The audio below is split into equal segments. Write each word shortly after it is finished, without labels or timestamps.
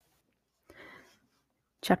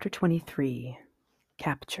Chapter 23.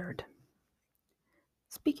 Captured.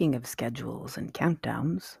 Speaking of schedules and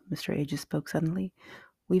countdowns, Mr. Aegis spoke suddenly,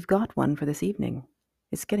 we've got one for this evening.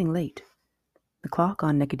 It's getting late. The clock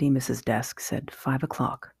on Nicodemus's desk said 5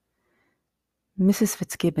 o'clock. Mrs.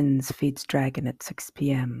 Fitzgibbons feeds Dragon at 6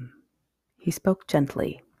 p.m. He spoke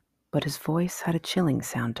gently, but his voice had a chilling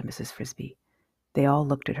sound to Mrs. Frisby. They all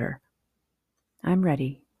looked at her. I'm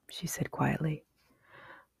ready, she said quietly.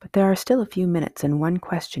 But there are still a few minutes and one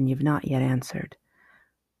question you've not yet answered.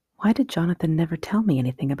 Why did Jonathan never tell me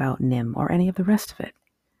anything about Nim or any of the rest of it?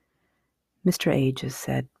 Mr. Aegis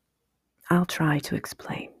said, I'll try to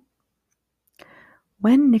explain.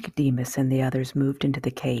 When Nicodemus and the others moved into the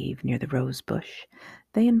cave near the rose bush,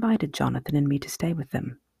 they invited Jonathan and me to stay with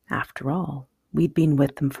them. After all, we'd been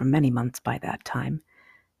with them for many months by that time,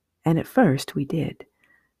 and at first we did.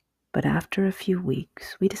 But after a few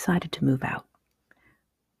weeks, we decided to move out.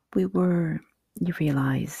 We were, you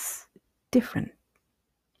realize, different.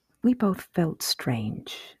 We both felt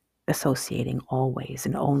strange, associating always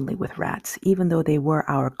and only with rats, even though they were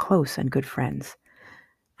our close and good friends.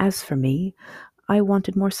 As for me, I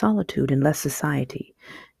wanted more solitude and less society.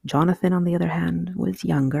 Jonathan, on the other hand, was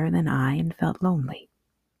younger than I and felt lonely.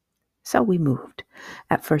 So we moved,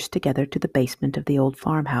 at first together to the basement of the old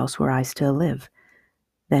farmhouse where I still live.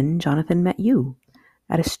 Then Jonathan met you,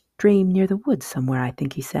 at a stream near the woods somewhere, I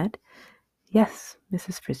think he said. Yes,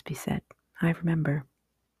 Mrs. Frisby said. I remember.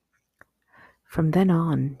 From then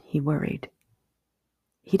on, he worried.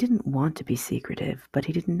 He didn't want to be secretive, but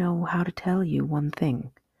he didn't know how to tell you one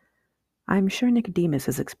thing. I'm sure Nicodemus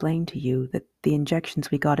has explained to you that the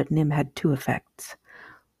injections we got at Nim had two effects.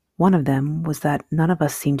 One of them was that none of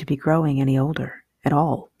us seemed to be growing any older, at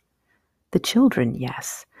all. The children,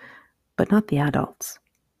 yes, but not the adults.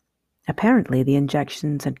 Apparently, the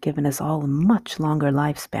injections had given us all a much longer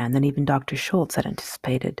lifespan than even Dr. Schultz had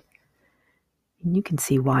anticipated. And you can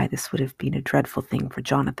see why this would have been a dreadful thing for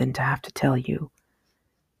Jonathan to have to tell you.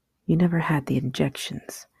 You never had the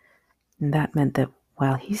injections, and that meant that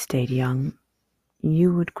while he stayed young,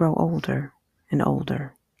 you would grow older and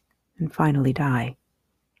older, and finally die.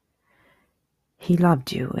 He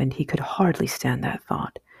loved you, and he could hardly stand that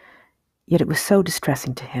thought. Yet it was so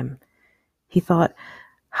distressing to him. He thought,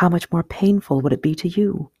 how much more painful would it be to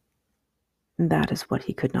you? And that is what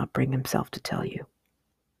he could not bring himself to tell you.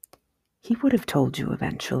 He would have told you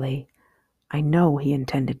eventually. I know he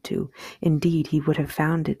intended to. Indeed, he would have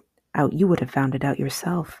found it out. You would have found it out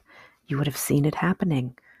yourself. You would have seen it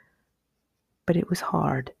happening. But it was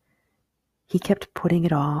hard. He kept putting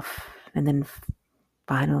it off, and then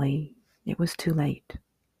finally it was too late.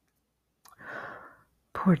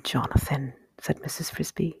 Poor Jonathan, said Mrs.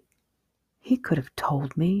 Frisby. He could have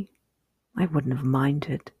told me. I wouldn't have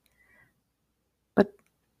minded. But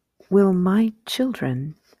will my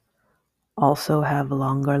children also have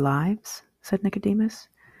longer lives? Said Nicodemus.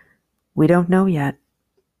 We don't know yet.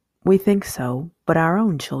 We think so, but our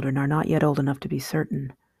own children are not yet old enough to be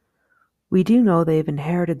certain. We do know they've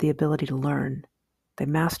inherited the ability to learn. They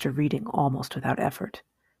master reading almost without effort.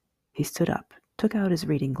 He stood up, took out his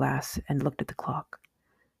reading glass, and looked at the clock.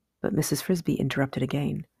 But Mrs. Frisby interrupted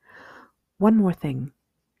again. One more thing,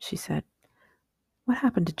 she said. What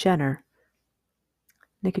happened to Jenner?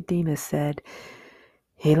 Nicodemus said,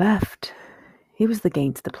 He left. He was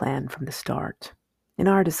against the plan from the start. In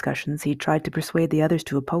our discussions, he tried to persuade the others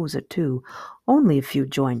to oppose it, too. Only a few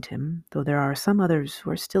joined him, though there are some others who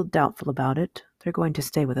are still doubtful about it. They're going to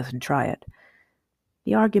stay with us and try it.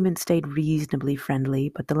 The argument stayed reasonably friendly,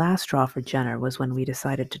 but the last straw for Jenner was when we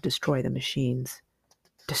decided to destroy the machines.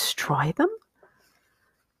 Destroy them?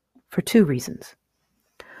 For two reasons.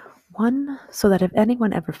 One, so that if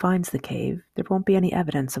anyone ever finds the cave, there won't be any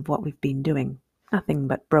evidence of what we've been doing. Nothing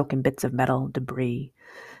but broken bits of metal, debris,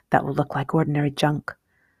 that will look like ordinary junk.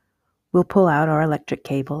 We'll pull out our electric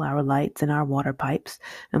cable, our lights, and our water pipes,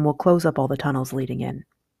 and we'll close up all the tunnels leading in.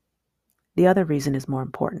 The other reason is more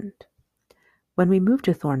important. When we move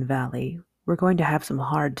to Thorn Valley, we're going to have some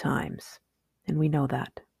hard times, and we know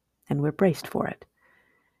that, and we're braced for it.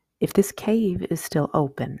 If this cave is still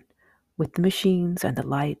open, with the machines and the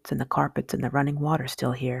lights and the carpets and the running water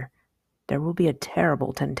still here, there will be a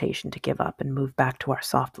terrible temptation to give up and move back to our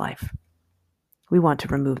soft life. We want to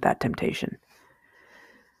remove that temptation.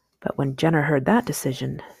 But when Jenner heard that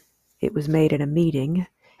decision, it was made in a meeting,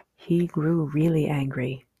 he grew really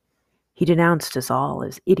angry. He denounced us all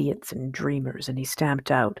as idiots and dreamers, and he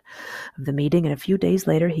stamped out of the meeting, and a few days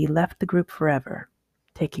later he left the group forever,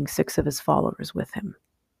 taking 6 of his followers with him.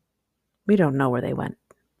 We don't know where they went,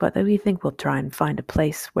 but we think we'll try and find a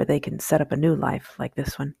place where they can set up a new life like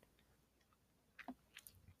this one.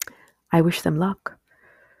 I wish them luck.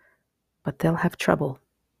 But they'll have trouble.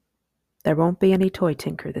 There won't be any toy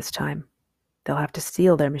tinker this time. They'll have to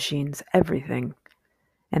steal their machines, everything.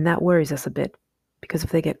 And that worries us a bit, because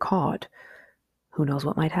if they get caught, who knows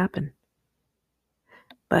what might happen.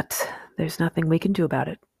 But there's nothing we can do about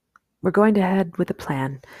it. We're going to head with a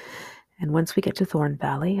plan, and once we get to Thorn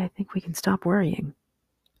Valley, I think we can stop worrying.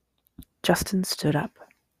 Justin stood up.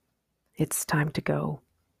 It's time to go.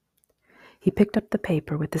 He picked up the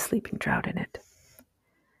paper with the sleeping draught in it.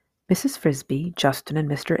 Mrs. Frisby, Justin, and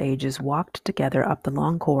Mr. Ages walked together up the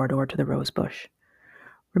long corridor to the rosebush.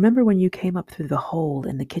 Remember when you came up through the hole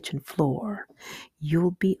in the kitchen floor?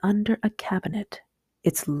 You'll be under a cabinet.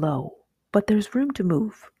 It's low, but there's room to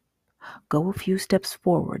move. Go a few steps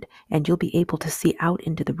forward, and you'll be able to see out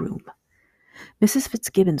into the room. Mrs.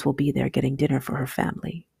 Fitzgibbons will be there getting dinner for her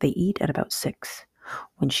family. They eat at about 6.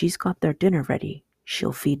 When she's got their dinner ready,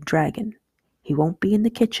 she'll feed Dragon. He won't be in the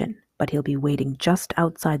kitchen, but he'll be waiting just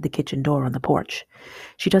outside the kitchen door on the porch.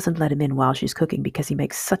 She doesn't let him in while she's cooking because he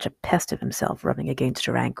makes such a pest of himself, rubbing against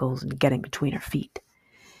her ankles and getting between her feet.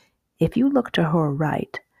 If you look to her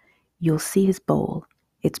right, you'll see his bowl.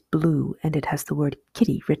 It's blue, and it has the word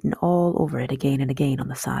kitty written all over it again and again on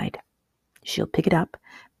the side. She'll pick it up,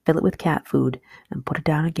 fill it with cat food, and put it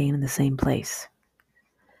down again in the same place.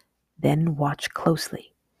 Then watch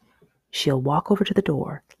closely. She'll walk over to the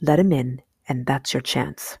door, let him in, and that's your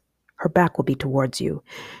chance. Her back will be towards you.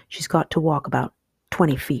 She's got to walk about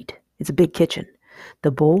 20 feet. It's a big kitchen. The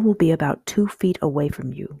bowl will be about 2 feet away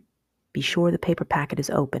from you. Be sure the paper packet is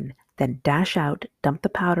open. Then dash out, dump the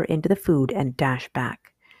powder into the food, and dash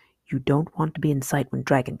back. You don't want to be in sight when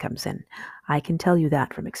Dragon comes in. I can tell you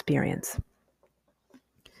that from experience.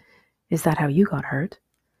 Is that how you got hurt?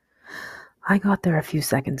 I got there a few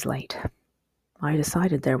seconds late. I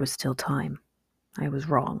decided there was still time. I was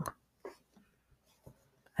wrong.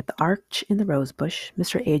 At the arch in the rosebush,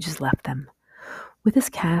 Mr. Ages left them. With his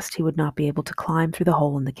cast, he would not be able to climb through the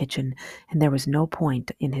hole in the kitchen, and there was no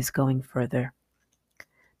point in his going further.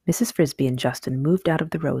 Mrs. Frisby and Justin moved out of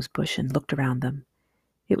the rosebush and looked around them.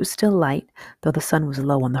 It was still light, though the sun was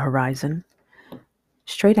low on the horizon.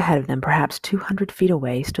 Straight ahead of them, perhaps 200 feet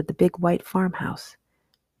away, stood the big white farmhouse.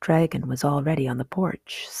 Dragon was already on the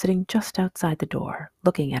porch, sitting just outside the door,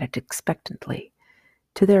 looking at it expectantly.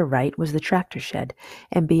 To their right was the tractor shed,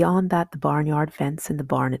 and beyond that the barnyard fence and the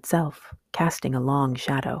barn itself, casting a long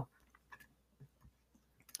shadow.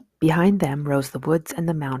 Behind them rose the woods and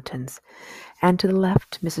the mountains, and to the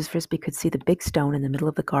left Mrs. Frisby could see the big stone in the middle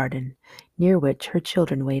of the garden, near which her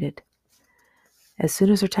children waited. As soon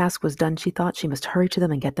as her task was done, she thought she must hurry to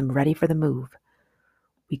them and get them ready for the move.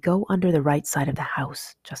 "We go under the right side of the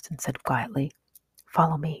house," Justin said quietly.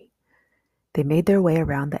 "Follow me." They made their way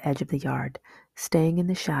around the edge of the yard, staying in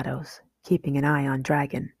the shadows, keeping an eye on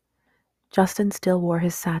Dragon. Justin still wore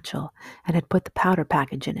his satchel and had put the powder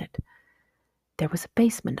package in it. There was a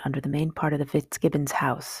basement under the main part of the Fitzgibbons'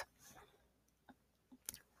 house,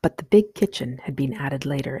 but the big kitchen had been added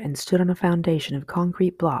later and stood on a foundation of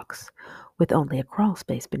concrete blocks with only a crawl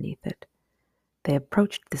space beneath it. They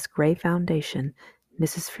approached this gray foundation.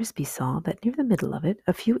 Mrs. Frisby saw that near the middle of it,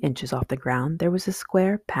 a few inches off the ground, there was a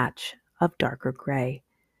square patch of darker gray.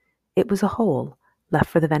 It was a hole left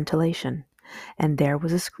for the ventilation, and there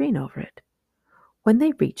was a screen over it. When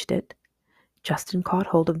they reached it, Justin caught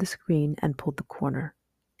hold of the screen and pulled the corner.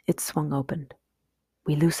 It swung open.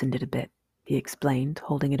 "We loosened it a bit," he explained,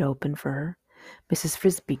 holding it open for her. Mrs.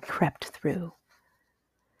 Frisby crept through.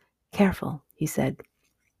 "Careful," he said.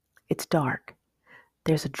 "It's dark.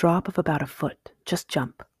 There's a drop of about a foot. Just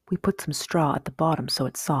jump. We put some straw at the bottom so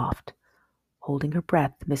it's soft." Holding her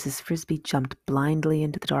breath, Mrs. Frisby jumped blindly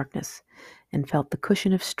into the darkness and felt the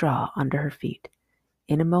cushion of straw under her feet.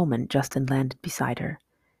 In a moment, Justin landed beside her.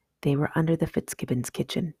 They were under the Fitzgibbons'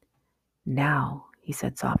 kitchen. "Now," he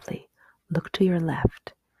said softly, "look to your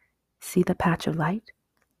left. See the patch of light?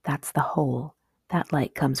 That's the hole. That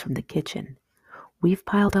light comes from the kitchen. We've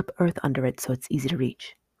piled up earth under it so it's easy to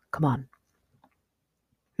reach. Come on."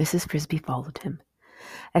 Mrs. Frisby followed him.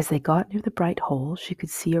 As they got near the bright hole, she could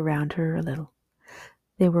see around her a little.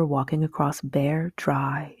 They were walking across bare,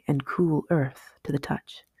 dry, and cool earth to the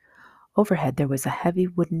touch. Overhead there was a heavy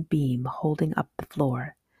wooden beam holding up the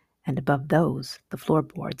floor, and above those the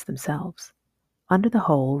floorboards themselves. Under the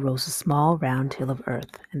hole rose a small round hill of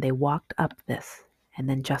earth, and they walked up this, and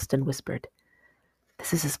then Justin whispered,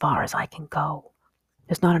 "This is as far as I can go.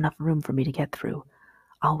 There's not enough room for me to get through.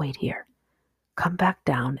 I'll wait here. Come back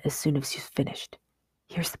down as soon as you've finished.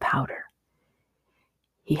 Here's the powder."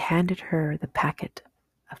 He handed her the packet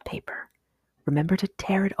of paper. "Remember to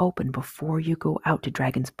tear it open before you go out to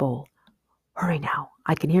Dragon's bowl. Hurry now.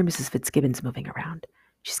 I can hear Mrs. Fitzgibbons moving around.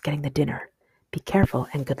 She's getting the dinner. Be careful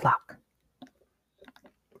and good luck."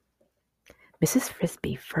 Mrs.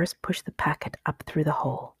 Frisby first pushed the packet up through the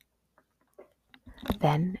hole.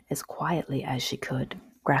 Then, as quietly as she could,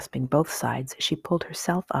 grasping both sides, she pulled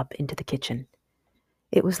herself up into the kitchen.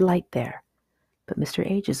 It was light there, but Mr.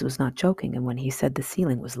 Ages was not joking when he said the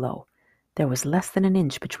ceiling was low. There was less than an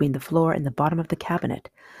inch between the floor and the bottom of the cabinet,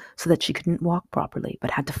 so that she couldn't walk properly,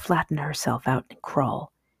 but had to flatten herself out and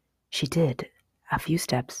crawl. She did a few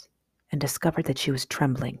steps and discovered that she was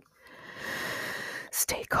trembling.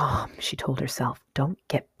 "Stay calm," she told herself. "Don't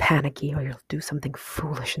get panicky or you'll do something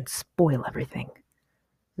foolish and spoil everything."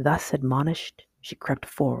 Thus admonished, she crept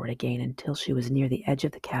forward again until she was near the edge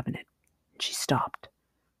of the cabinet. She stopped.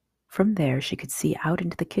 From there she could see out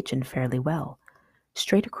into the kitchen fairly well.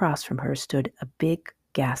 Straight across from her stood a big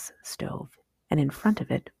gas stove, and in front of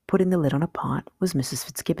it, putting the lid on a pot, was Mrs.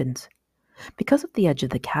 Fitzgibbon's. Because of the edge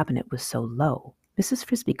of the cabinet was so low, Mrs.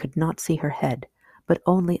 Frisby could not see her head, but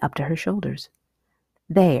only up to her shoulders.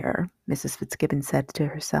 "There," Mrs. Fitzgibbon said to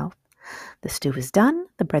herself. "The stew is done,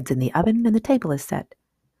 the bread's in the oven, and the table is set."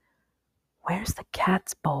 "Where's the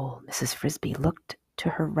cat's bowl?" Mrs. Frisby looked to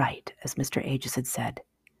her right, as Mr. Ages had said,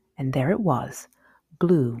 and there it was,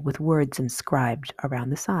 blue with words inscribed around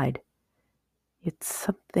the side. Yet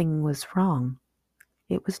something was wrong.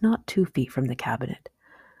 It was not 2 feet from the cabinet,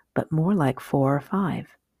 but more like 4 or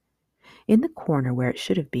 5. In the corner where it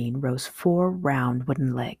should have been rose 4 round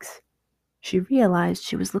wooden legs. She realized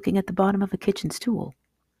she was looking at the bottom of a kitchen stool.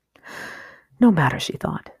 No matter, she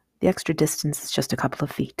thought. The extra distance is just a couple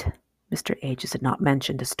of feet. Mr. Ages had not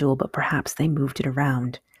mentioned a stool, but perhaps they moved it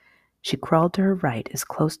around. She crawled to her right as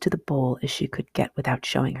close to the bowl as she could get without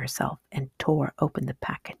showing herself, and tore open the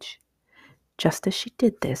package. Just as she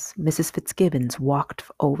did this, Mrs. Fitzgibbons walked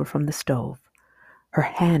over from the stove. Her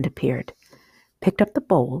hand appeared, picked up the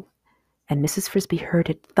bowl, and Mrs. Frisby heard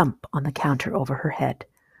it thump on the counter over her head.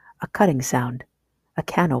 A cutting sound, a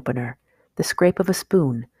can opener, the scrape of a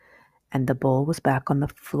spoon, and the bowl was back on the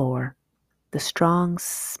floor. The strong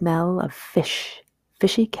smell of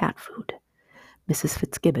fishy cat food. Mrs.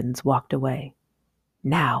 Fitzgibbons walked away.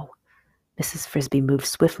 "Now!" Mrs. Frisby moved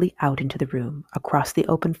swiftly out into the room, across the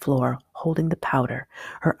open floor, holding the powder,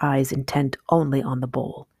 her eyes intent only on the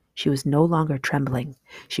bowl. She was no longer trembling.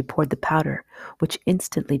 She poured the powder, which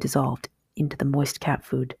instantly dissolved into the moist cat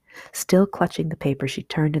food. Still clutching the paper, she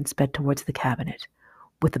turned and sped towards the cabinet.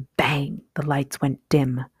 With a bang, the lights went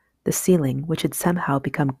dim. The ceiling, which had somehow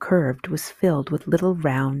become curved, was filled with little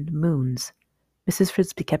round moons. Mrs.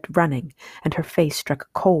 Frisby kept running, and her face struck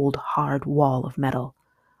a cold, hard wall of metal.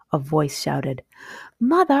 A voice shouted,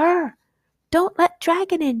 "Mother! Don't let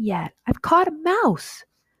Dragon in yet! I've caught a mouse!"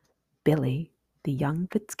 Billy, the young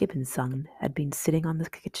Fitzgibbon son, had been sitting on the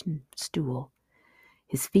kitchen stool,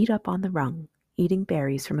 his feet up on the rung, eating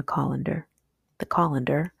berries from a colander. The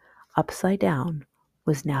colander, upside down,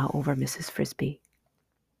 was now over Mrs. Frisby.